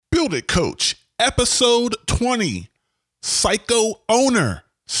Build It Coach, episode 20, Psycho Owner.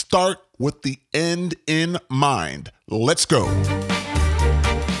 Start with the end in mind. Let's go.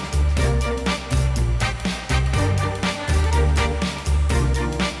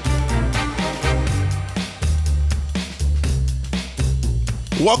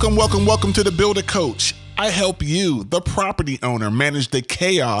 Welcome to the Build It Coach. I help you, the property owner, manage the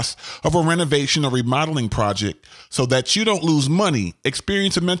chaos of a renovation or remodeling project so that you don't lose money,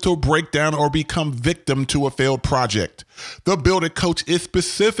 experience a mental breakdown, or become victim to a failed project. The Build It Coach is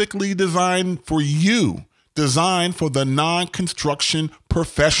specifically designed for you, designed for the non-construction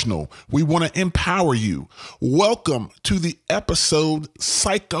professional. We want to empower you. Welcome to the episode,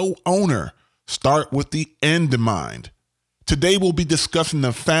 Psycho Owner. Start with the end in mind. Today we'll be discussing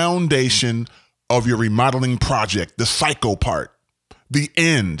the foundation of your remodeling project, the psycho part, the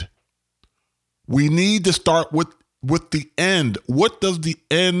end. We need to start with the end. What does the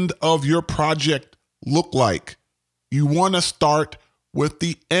end of your project look like? You want to start with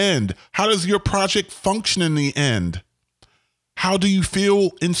the end. How does your project function in the end? How do you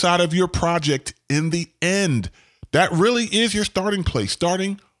feel inside of your project in the end? That really is your starting place.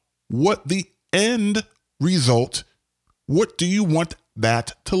 Starting what the end result, what do you want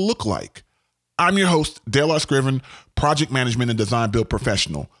that to look like? I'm your host, Dale R. Scriven, project management and design build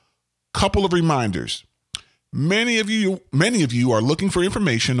professional. Couple of reminders. Many of you are looking for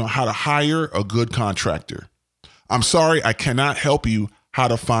information on how to hire a good contractor. I'm sorry, I cannot help you how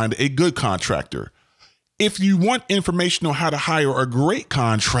to find a good contractor. If you want information on how to hire a great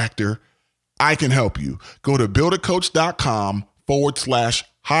contractor, I can help you. Go to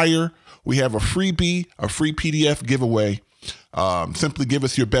builditcoach.com/hire. We have a freebie, a free PDF giveaway. Simply give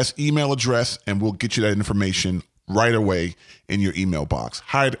us your best email address and we'll get you that information right away in your email box.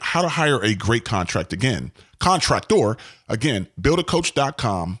 How to hire a great contractor. Again,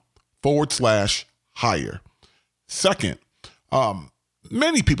 builditcoach.com/hire. Second,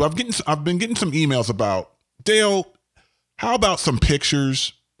 many people, I've been getting some emails about, Dale, how about some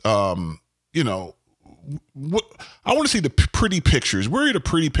pictures? I want to see the pretty pictures. Where are the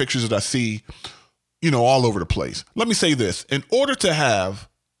pretty pictures that I see all over the place? Let me say this. In order to have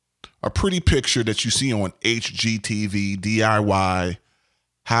a pretty picture that you see on HGTV, DIY,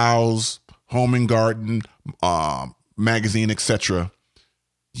 House, Home and Garden, magazine, etc.,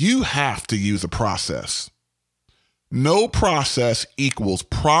 you have to use a process. No process equals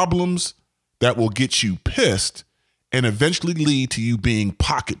problems that will get you pissed and eventually lead to you being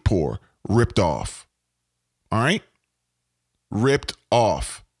pocket poor, ripped off. All right? Ripped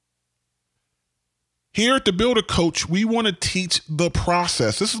off. Here at the Build It Coach, we want to teach the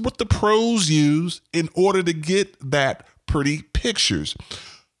process. This is what the pros use in order to get that pretty pictures.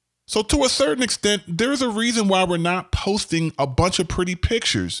 So to a certain extent, there's a reason why we're not posting a bunch of pretty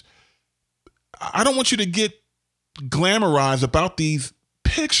pictures. I don't want you to get glamorized about these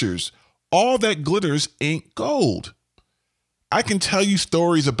pictures. All that glitters ain't gold. I can tell you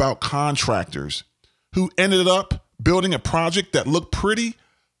stories about contractors who ended up building a project that looked pretty,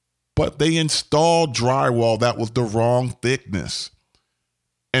 but they installed drywall that was the wrong thickness.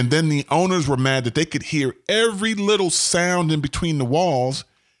 And then the owners were mad that they could hear every little sound in between the walls.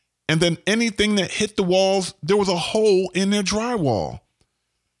 And then anything that hit the walls, there was a hole in their drywall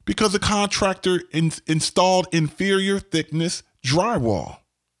because the contractor installed inferior thickness drywall.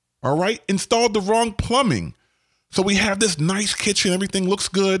 All right. Installed the wrong plumbing. So we have this nice kitchen. Everything looks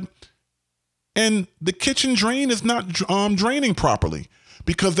good. And the kitchen drain is not draining properly,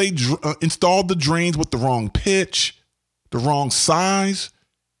 because they installed the drains with the wrong pitch, the wrong size.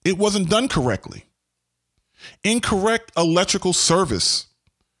 It wasn't done correctly. Incorrect electrical service,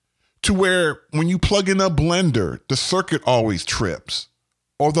 to where when you plug in a blender, the circuit always trips,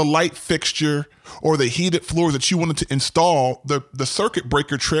 or the light fixture or the heated floors that you wanted to install, the circuit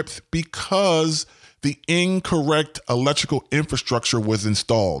breaker trips because the incorrect electrical infrastructure was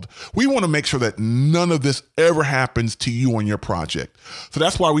installed. We want to make sure that none of this ever happens to you on your project. So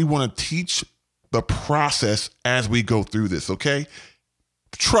that's why we want to teach the process as we go through this, okay?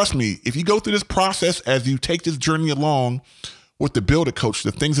 Trust me, if you go through this process as you take this journey along with the Build It Coach,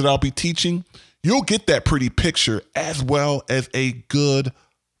 the things that I'll be teaching, you'll get that pretty picture as well as a good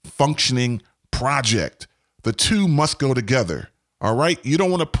functioning project. The two must go together, all right? You don't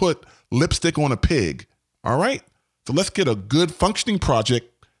want to put lipstick on a pig. All right. So let's get a good functioning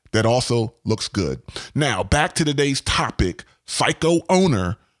project that also looks good. Now, back to today's topic, Psycho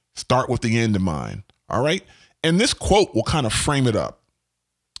Owner. Start with the end in mind. All right. And this quote will kind of frame it up.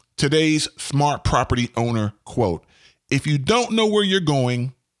 Today's smart property owner quote: if you don't know where you're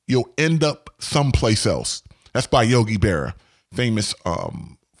going, you'll end up someplace else. That's by Yogi Berra, famous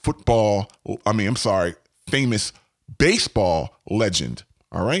famous baseball legend.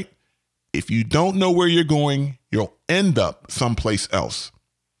 All right. If you don't know where you're going, you'll end up someplace else.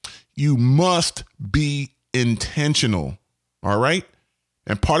 You must be intentional. All right.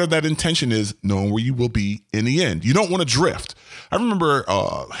 And part of that intention is knowing where you will be in the end. You don't want to drift. I remember,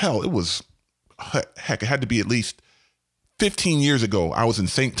 it had to be at least 15 years ago. I was in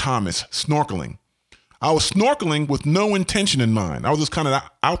St. Thomas snorkeling. I was snorkeling with no intention in mind. I was just kind of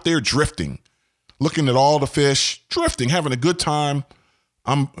out there drifting, looking at all the fish, drifting, having a good time.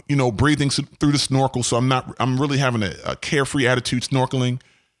 I'm, breathing through the snorkel. So I'm really having a carefree attitude snorkeling.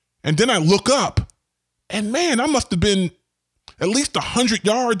 And then I look up and man, I must have been at least 100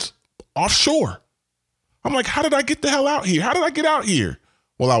 yards offshore. I'm like, how did I get the hell out here? How did I get out here?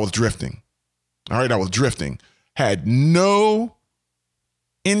 Well, I was drifting. All right. I was drifting, had no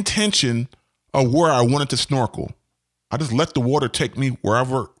intention of where I wanted to snorkel. I just let the water take me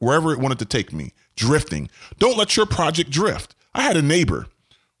wherever it wanted to take me, drifting. Don't let your project drift. I had a neighbor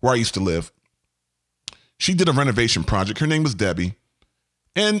where I used to live. She did a renovation project. Her name was Debbie.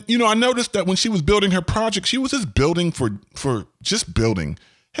 And, I noticed that when she was building her project, she was just building for just building.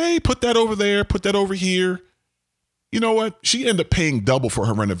 Hey, put that over there, put that over here. You know what? She ended up paying double for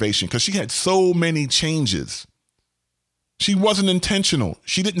her renovation because she had so many changes. She wasn't intentional.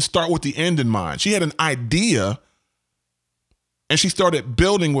 She didn't start with the end in mind. She had an idea and she started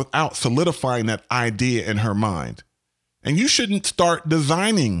building without solidifying that idea in her mind. And you shouldn't start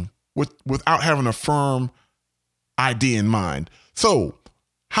designing without having a firm idea in mind. So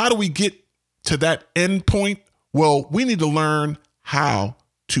how do we get to that end point? Well, we need to learn how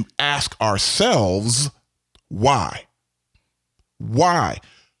to ask ourselves why. Why?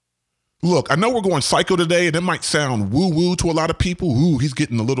 Look, I know we're going psycho today, and it might sound woo-woo to a lot of people. Ooh, he's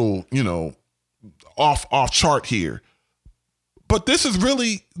getting a little, off chart here. But this is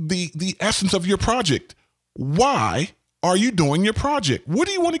really the essence of your project. Why are you doing your project? What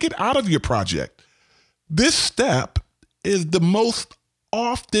do you want to get out of your project? This step is the most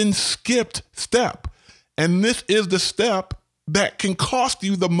often skipped step. And this is the step that can cost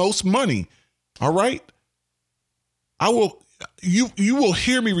you the most money. All right? You will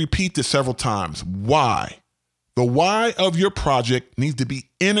hear me repeat this several times. Why? The why of your project needs to be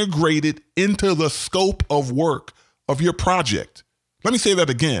integrated into the scope of work of your project. Let me say that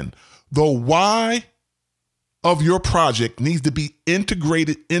again. The why of your project needs to be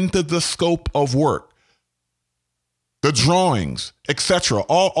integrated into the scope of work. The drawings, etc.,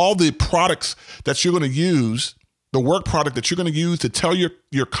 all the products that you're going to use, the work product that you're going to use to tell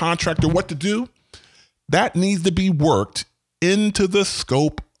your contractor what to do, that needs to be worked into the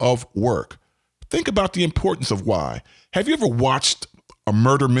scope of work. Think about the importance of why. Have you ever watched a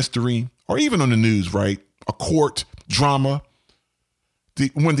murder mystery or even on the news, right? A court drama.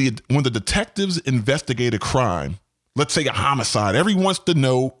 When the detectives investigate a crime, let's say a homicide, everyone wants to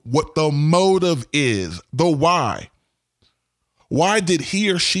know what the motive is, the why. Why did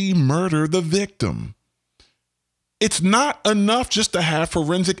he or she murder the victim? It's not enough just to have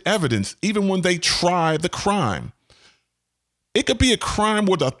forensic evidence, even when they try the crime. It could be a crime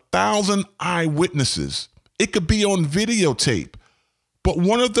with 1,000 eyewitnesses. It could be on videotape. But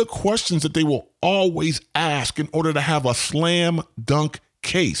one of the questions that they will always ask in order to have a slam dunk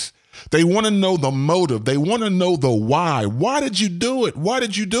case, they want to know the motive. They want to know the why. Why did you do it? Why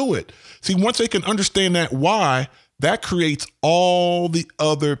did you do it? See, once they can understand that why, that creates all the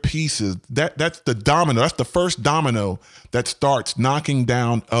other pieces. That's the domino. That's the first domino that starts knocking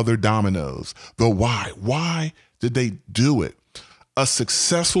down other dominoes. The why. Why did they do it? A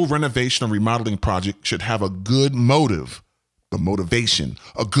successful renovation or remodeling project should have a good motive, the motivation,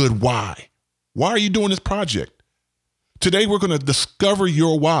 a good why. Why are you doing this project? Today, we're going to discover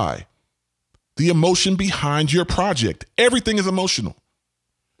your why, the emotion behind your project. Everything is emotional.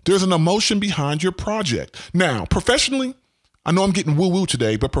 There's an emotion behind your project. Now, professionally, I know I'm getting woo-woo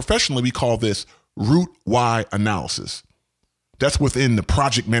today, but professionally, we call this root why analysis. That's within the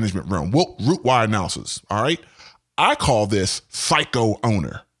project management realm. Well, root why analysis, all right? I call this psycho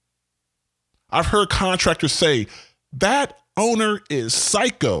owner. I've heard contractors say, that owner is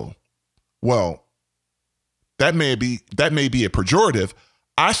psycho. Well, that may be a pejorative.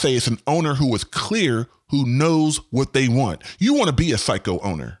 I say it's an owner who is clear, who knows what they want. You want to be a psycho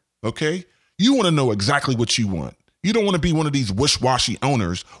owner, okay? You want to know exactly what you want. You don't want to be one of these wish-washy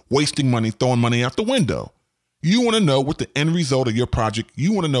owners wasting money, throwing money out the window. You want to know what the end result of your project,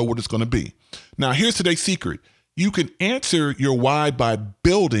 you want to know what it's going to be. Now, here's today's secret. You can answer your why by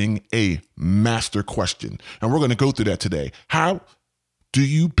building a master question. And we're going to go through that today. How do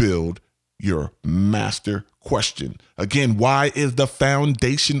you build your master question. Again, why is the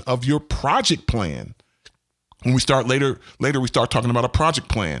foundation of your project plan. When we start later we start talking about a project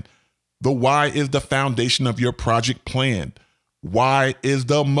plan. The why is the foundation of your project plan. Why is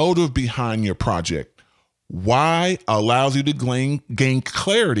the motive behind your project. Why allows you to gain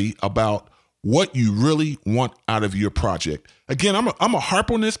clarity about what you really want out of your project. Again, I'm a harp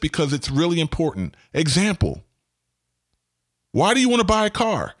on this because it's really important. Example, why do you want to buy a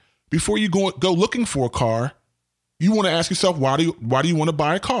car? Before you go looking for a car, you want to ask yourself, why do you want to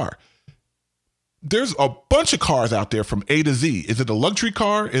buy a car? There's a bunch of cars out there from A to Z. Is it a luxury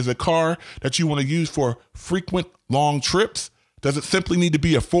car? Is it a car that you want to use for frequent long trips? Does it simply need to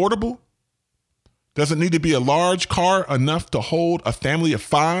be affordable? Does it need to be a large car enough to hold a family of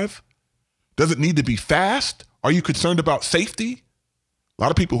 5? Does it need to be fast? Are you concerned about safety? A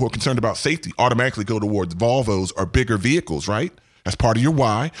lot of people who are concerned about safety automatically go towards Volvos or bigger vehicles, right? That's part of your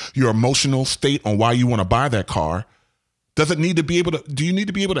why, your emotional state on why you want to buy that car. Do you need to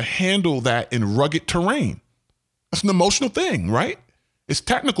be able to handle that in rugged terrain? That's an emotional thing, right? It's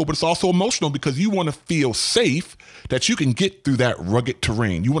technical, but it's also emotional because you want to feel safe that you can get through that rugged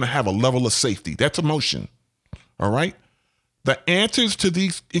terrain. You want to have a level of safety. That's emotion. All right. The answers to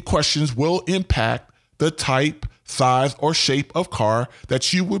these questions will impact the type, size, or shape of car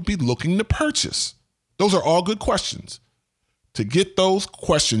that you would be looking to purchase. Those are all good questions. To get those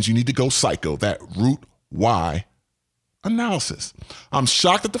questions, you need to go psycho, that root why analysis. I'm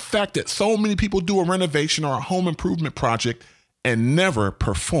shocked at the fact that so many people do a renovation or a home improvement project and never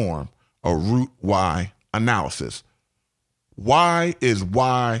perform a root why analysis. Why is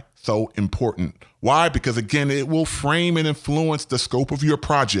why so important? Why? Because again, it will frame and influence the scope of your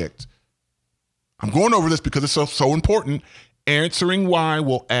project. I'm going over this because it's so important. Answering why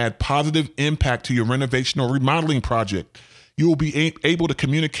will add positive impact to your renovation or remodeling project. You will be able to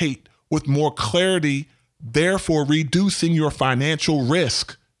communicate with more clarity, therefore reducing your financial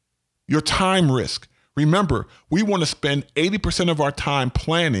risk, your time risk. Remember, we want to spend 80% of our time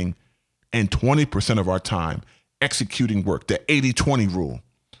planning and 20% of our time executing work, the 80-20 rule.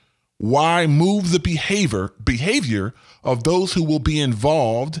 Why move the behavior of those who will be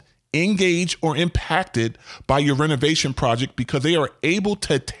involved, engaged, or impacted by your renovation project because they are able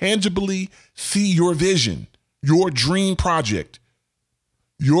to tangibly see your vision, your dream project.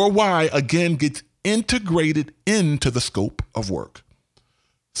 Your why, again, gets integrated into the scope of work.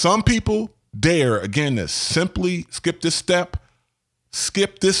 Some people dare, again, to simply skip this step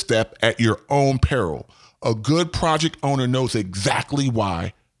at your own peril. A good project owner knows exactly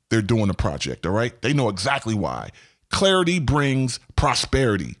why they're doing a project, all right? They know exactly why. Clarity brings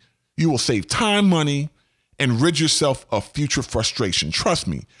prosperity. You will save time, money, and rid yourself of future frustration. Trust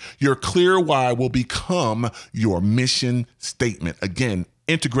me, your clear why will become your mission statement. Again,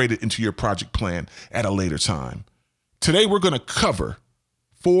 integrated into your project plan at a later time. Today, we're going to cover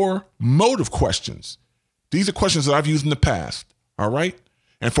 4 motive questions. These are questions that I've used in the past, all right?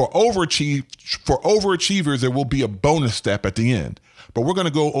 And for overachievers, there will be a bonus step at the end. But we're going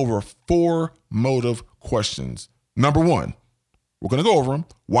to go over 4 motive questions. Number 1, we're going to go over them.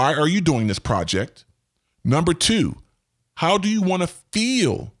 Why are you doing this project? Number 2, how do you want to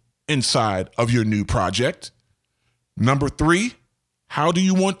feel inside of your new project? Number 3, how do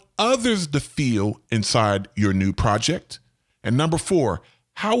you want others to feel inside your new project? And number 4,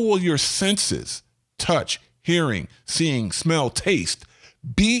 how will your senses, touch, hearing, seeing, smell, taste,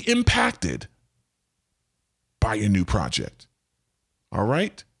 be impacted by your new project? All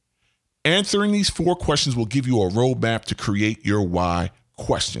right? Answering these 4 questions will give you a roadmap to create your why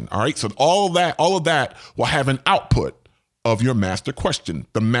question. All right? So all of that will have an output of your master question.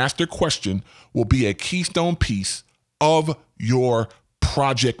 The master question will be a keystone piece of your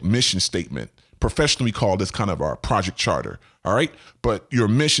project mission statement. Professionally, we call this kind of our project charter. All right? But your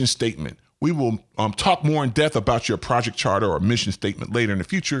mission statement. We will talk more in depth about your project charter or mission statement later in the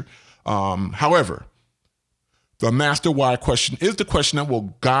future. However, the master why question is the question that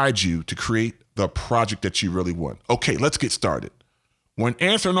will guide you to create the project that you really want. Okay, let's get started. When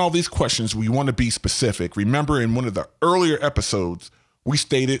answering all these questions, we want to be specific. Remember, in one of the earlier episodes, we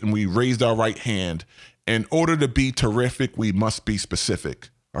stated and we raised our right hand. In order to be terrific, we must be specific.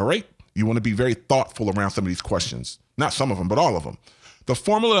 All right? You want to be very thoughtful around some of these questions. Not some of them, but all of them. The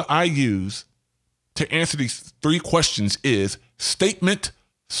formula I use to answer these 3 questions is statement,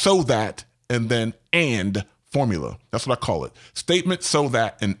 so that, and then and formula. That's what I call it. Statement, so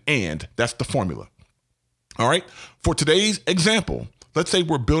that, and that's the formula. All right. For today's example, let's say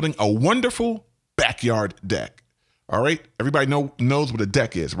we're building a wonderful backyard deck. All right. Everybody knows what a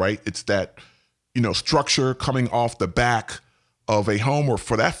deck is, right? It's that, structure coming off the back of a home, or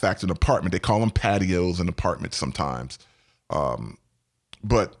for that fact, an apartment. They call them patios in apartments sometimes.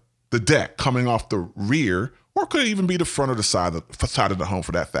 But the deck coming off the rear, or could even be the front or the side of the home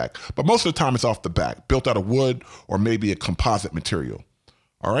for that fact. But most of the time it's off the back, built out of wood or maybe a composite material.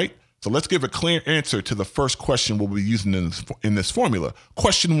 All right? So let's give a clear answer to the first question we'll be using in this formula.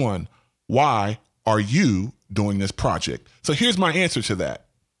 Question 1, why are you doing this project? So here's my answer to that.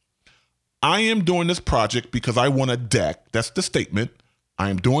 I am doing this project because I want a deck. That's the statement.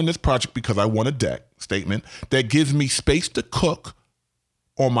 I am doing this project because I want a deck, statement, that gives me space to cook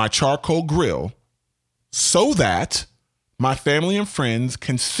on my charcoal grill so that my family and friends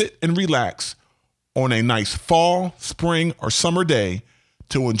can sit and relax on a nice fall, spring, or summer day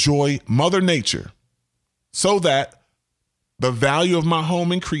to enjoy Mother Nature, so that the value of my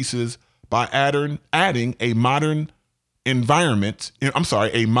home increases by adding a modern a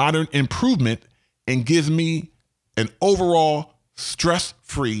modern improvement, and gives me an overall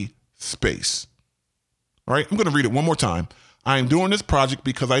stress-free space. All right, I'm going to read it one more time. I am doing this project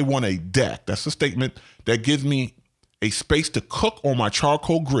because I want a deck. That's the statement, that gives me a space to cook on my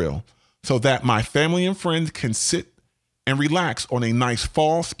charcoal grill so that my family and friends can sit and relax on a nice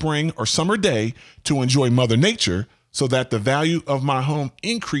fall, spring, or summer day to enjoy Mother Nature, so that the value of my home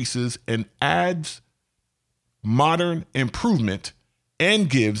increases and adds modern improvement and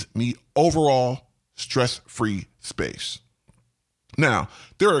gives me overall stress-free space. Now,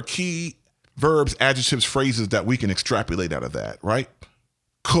 there are key verbs, adjectives, phrases that we can extrapolate out of that, right?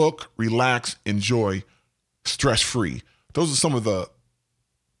 Cook, relax, enjoy, stress-free. Those are some of the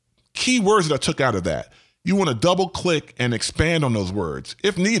key words that I took out of that. You want to double click and expand on those words.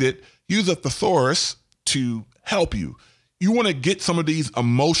 If needed, use a thesaurus to help you. You want to get some of these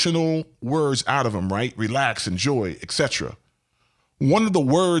emotional words out of them, right? Relax, enjoy, etc. One of the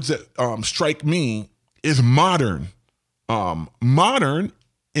words that strike me is modern. Modern,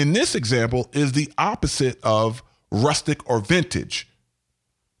 in this example, is the opposite of rustic or vintage.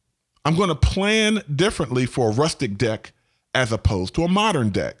 I'm going to plan differently for a rustic deck as opposed to a modern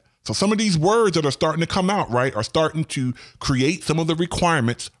deck. So some of these words that are starting to come out, right, are starting to create some of the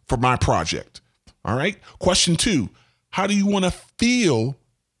requirements for my project. All right. Question 2, how do you want to feel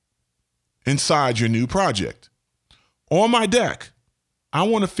inside your new project? On my deck, I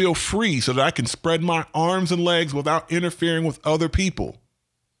want to feel free so that I can spread my arms and legs without interfering with other people.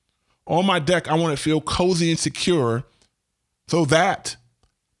 On my deck, I want to feel cozy and secure so that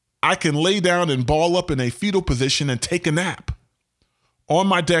I can lay down and ball up in a fetal position and take a nap. On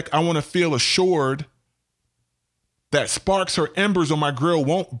my deck, I want to feel assured that sparks or embers on my grill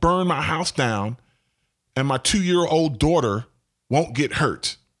won't burn my house down and my 2-year-old daughter won't get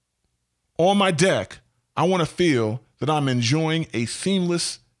hurt. On my deck, I want to feel that I'm enjoying a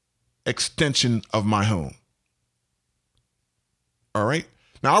seamless extension of my home. All right.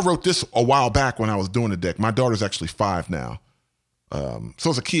 Now, I wrote this a while back when I was doing the deck. My daughter's actually 5 now. So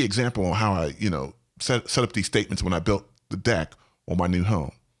it's a key example on how I, set up these statements when I built the deck on my new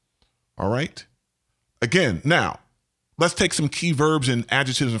home. All right. Again, now let's take some key verbs and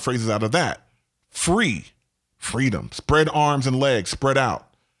adjectives and phrases out of that. Free, freedom, spread arms and legs, spread out.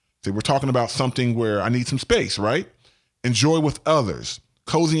 See, we're talking about something where I need some space, right? Enjoy with others,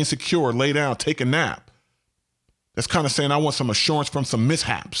 cozy and secure, lay down, take a nap. That's kind of saying I want some assurance from some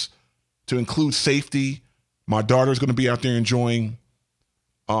mishaps, to include safety. My daughter's going to be out there enjoying,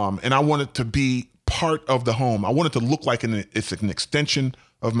 and I want it to be part of the home. I want it to look like it's an extension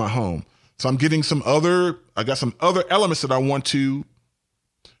of my home. So I'm getting I got some other elements that I want to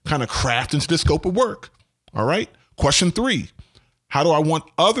kind of craft into the scope of work. All right. Question 3, how do I want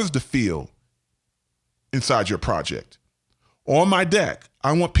others to feel inside your project? On my deck,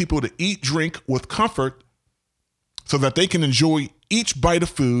 I want people to eat, drink with comfort so that they can enjoy each bite of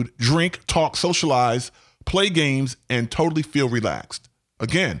food, drink, talk, socialize, play games, and totally feel relaxed.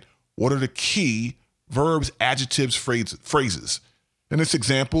 Again, what are the key verbs, adjectives, phrases? In this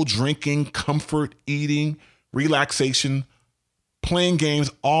example, drinking, comfort, eating, relaxation, playing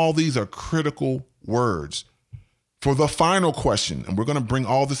games, all these are critical words. For the final question, and we're going to bring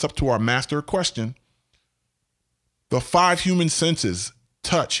all this up to our master question, the 5 human senses: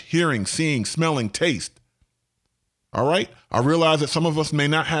 touch, hearing, seeing, smelling, taste. All right. I realize that some of us may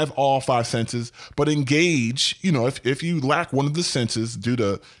not have all 5 senses, but engage, if you lack one of the senses due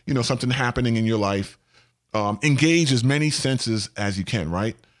to, something happening in your life, engage as many senses as you can,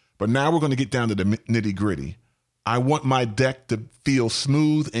 right? But now we're going to get down to the nitty gritty. I want my deck to feel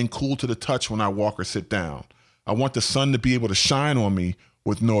smooth and cool to the touch when I walk or sit down. I want the sun to be able to shine on me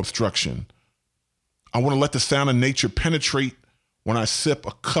with no obstruction. I want to let the sound of nature penetrate when I sip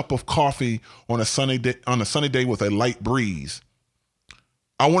a cup of coffee on a sunny day with a light breeze.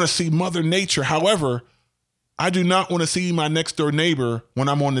 I want to see Mother Nature. However, I do not want to see my next door neighbor when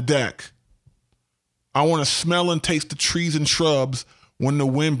I'm on the deck. I want to smell and taste the trees and shrubs when the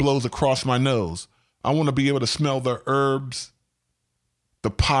wind blows across my nose. I want to be able to smell the herbs, the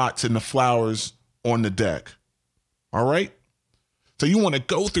pots, and the flowers on the deck. All right? So you want to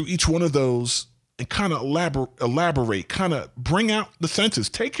go through each one of those and kind of elaborate, kind of bring out the senses.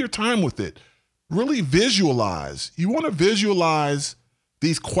 Take your time with it. Really visualize. You want to visualize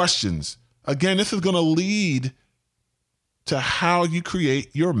these questions. Again, this is going to lead to how you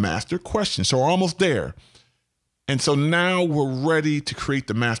create your master question. So we're almost there. And so now we're ready to create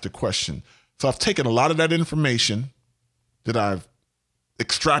the master question. So I've taken a lot of that information that I've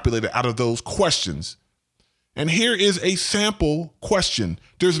extrapolated out of those questions. And here is a sample question.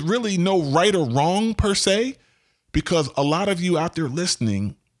 There's really no right or wrong per se, because a lot of you out there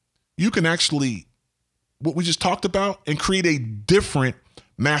listening, you can actually, what we just talked about, and create a different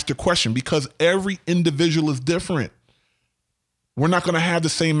master question, because every individual is different. We're not going to have the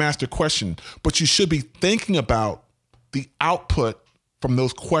same master question, but you should be thinking about the output from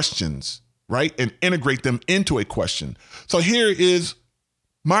those questions, right? And integrate them into a question. So here is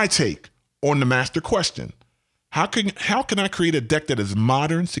my take on the master question. How can I create a deck that is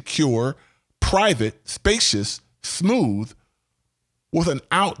modern, secure, private, spacious, smooth, with an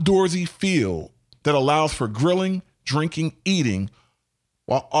outdoorsy feel that allows for grilling, drinking, eating,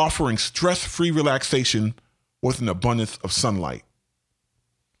 while offering stress-free relaxation with an abundance of sunlight?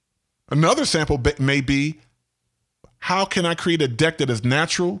 Another sample may be, how can I create a deck that is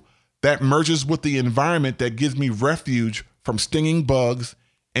natural, that merges with the environment, that gives me refuge from stinging bugs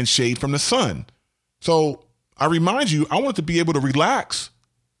and shade from the sun? So I remind you, I want to be able to relax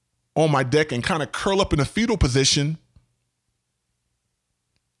on my deck and kind of curl up in a fetal position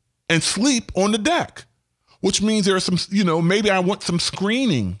and sleep on the deck, which means there are some, maybe I want some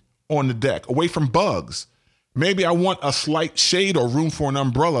screening on the deck away from bugs. Maybe I want a slight shade or room for an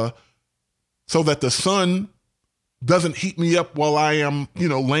umbrella so that the sun doesn't heat me up while I am,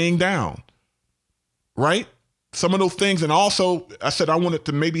 laying down, right? Some of those things. And also, I said I wanted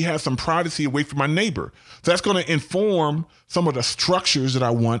to maybe have some privacy away from my neighbor. So that's going to inform some of the structures that I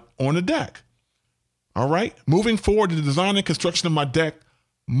want on the deck. All right. Moving forward, the design and construction of my deck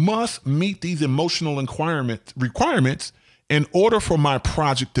must meet these emotional requirements in order for my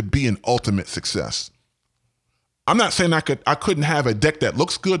project to be an ultimate success. I'm not saying I couldn't have a deck that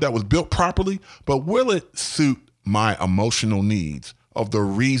looks good, that was built properly, but will it suit my emotional needs of the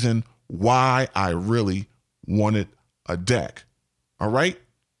reason why I really wanted a deck? All right.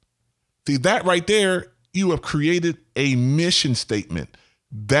 See, that right there, you have created a mission statement.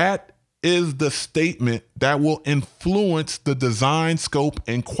 That is the statement that will influence the design, scope,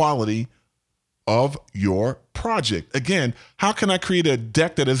 and quality of your project. Again, how can I create a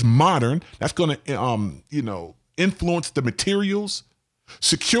deck that is modern? That's going to, influence the materials.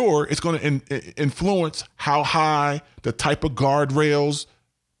 Secure, it's going to influence how high, the type of guardrails.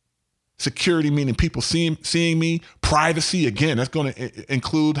 Security, meaning people seeing me. Privacy, again, that's going to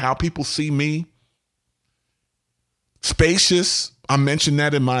include how people see me. Spacious, I mentioned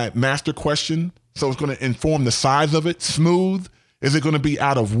that in my master question. So it's going to inform the size of it. Smooth, is it going to be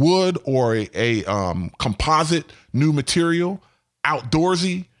out of wood or a composite new material?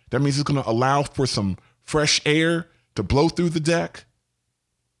 Outdoorsy, that means it's going to allow for some fresh air to blow through the deck.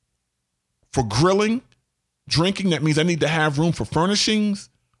 For grilling, drinking, that means I need to have room for furnishings,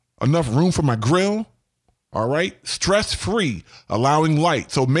 enough room for my grill. All right. Stress-free, allowing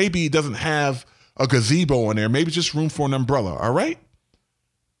light. So maybe it doesn't have a gazebo in there. Maybe just room for an umbrella. All right.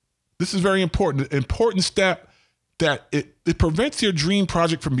 This is very important. An important step that it prevents your dream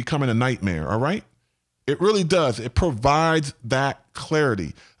project from becoming a nightmare. All right. It really does. It provides that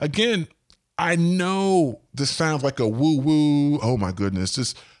clarity. Again, I know this sounds like a woo-woo. Oh my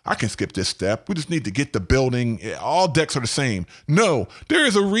goodness. I can skip this step. We just need to get the building. All decks are the same. No, there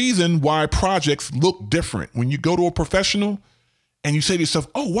is a reason why projects look different. When you go to a professional and you say to yourself,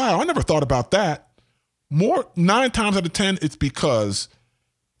 oh, wow, I never thought about that. 9 times out of 10, it's because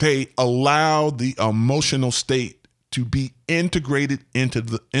they allow the emotional state to be integrated into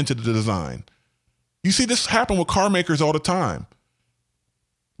the design. You see this happen with car makers all the time.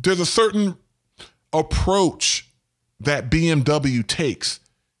 There's a certain approach that BMW takes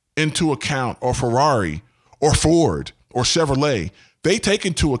into account, or Ferrari or Ford or Chevrolet. They take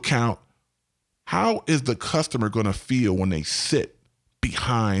into account, how is the customer going to feel when they sit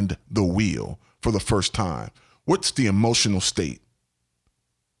behind the wheel for the first time? What's the emotional state?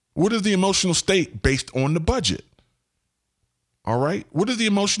 What is the emotional state based on the budget? All right. What is the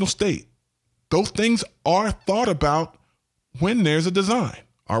emotional state? Those things are thought about when there's a design.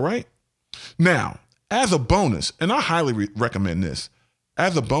 All right. Now, as a bonus, and I highly recommend this,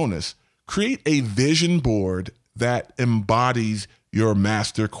 as a bonus, create a vision board that embodies your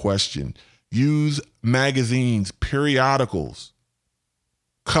master question. Use magazines, periodicals,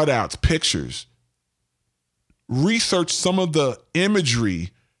 cutouts, pictures. Research some of the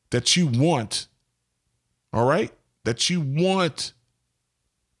imagery that you want, all right, that you want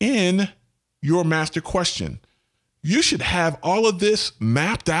in your master question. You should have all of this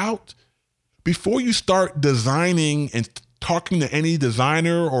mapped out before you start designing and talking to any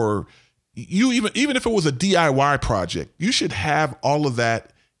designer, or you even if it was a DIY project, you should have all of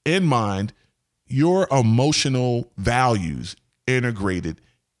that in mind, your emotional values integrated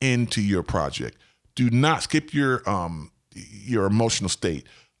into your project. Do not skip your emotional state.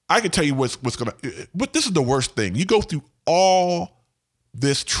 I can tell you but this is the worst thing. You go through all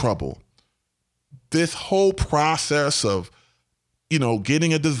this trouble, this whole process of,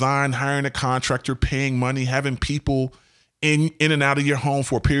 getting a design, hiring a contractor, paying money, having people in and out of your home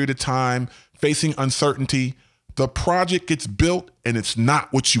for a period of time, facing uncertainty. The project gets built and it's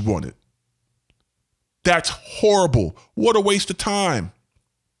not what you wanted. That's horrible. What a waste of time.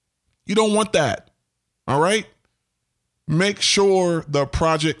 You don't want that. All right? Make sure the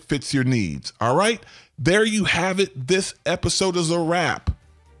project fits your needs. All right? There you have it. This episode is a wrap.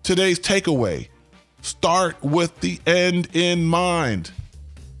 Today's takeaway: start with the end in mind.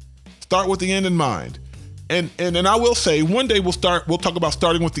 Start with the end in mind. And I will say, one day we'll talk about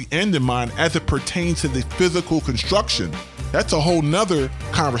starting with the end in mind as it pertains to the physical construction. That's a whole nother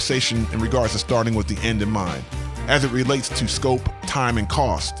conversation in regards to starting with the end in mind as it relates to scope, time, and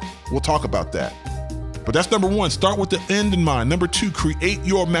cost. We'll talk about that. But that's number one, start with the end in mind. Number two, create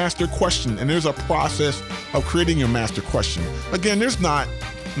your master question. And there's a process of creating your master question. Again, there's not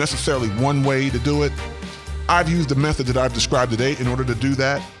necessarily one way to do it. I've used the method that I've described today in order to do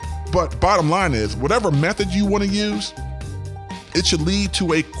that. But bottom line is, whatever method you want to use, it should lead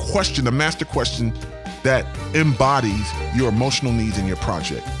to a question, a master question that embodies your emotional needs in your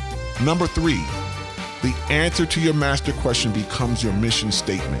project. Number three, the answer to your master question becomes your mission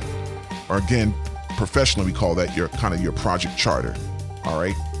statement. Or again, professionally, we call that your project charter. All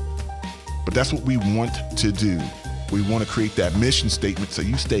right. But that's what we want to do. We want to create that mission statement so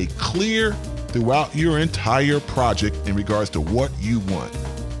you stay clear throughout your entire project in regards to what you want.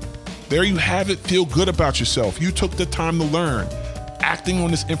 There you have it. Feel good about yourself. You took the time to learn. Acting on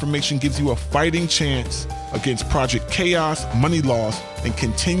this information gives you a fighting chance against project chaos, money loss, and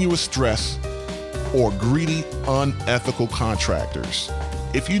continuous stress or greedy, unethical contractors.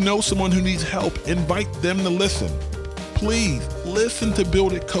 If you know someone who needs help, invite them to listen. Please listen to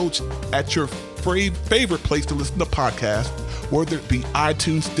Build It Coach at your favorite place to listen to podcasts, whether it be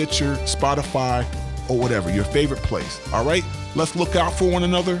iTunes, Stitcher, Spotify, or whatever, your favorite place. All right? Let's look out for one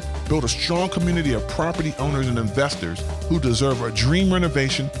another, build a strong community of property owners and investors who deserve a dream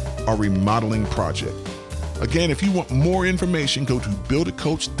renovation or remodeling project. Again, if you want more information, go to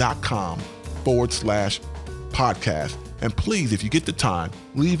builditcoach.com/podcast. And please, if you get the time,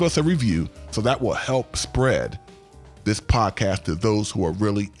 leave us a review so that will help spread this podcast to those who are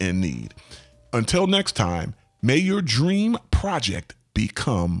really in need. Until next time, may your dream project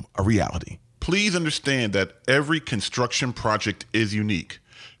become a reality. Please understand that every construction project is unique.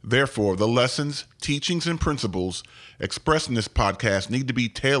 Therefore, the lessons, teachings, and principles expressed in this podcast need to be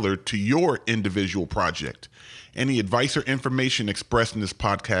tailored to your individual project. Any advice or information expressed in this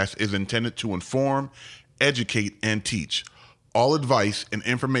podcast is intended to inform, educate, and teach. All advice and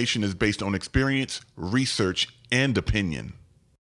information is based on experience, research, and opinion.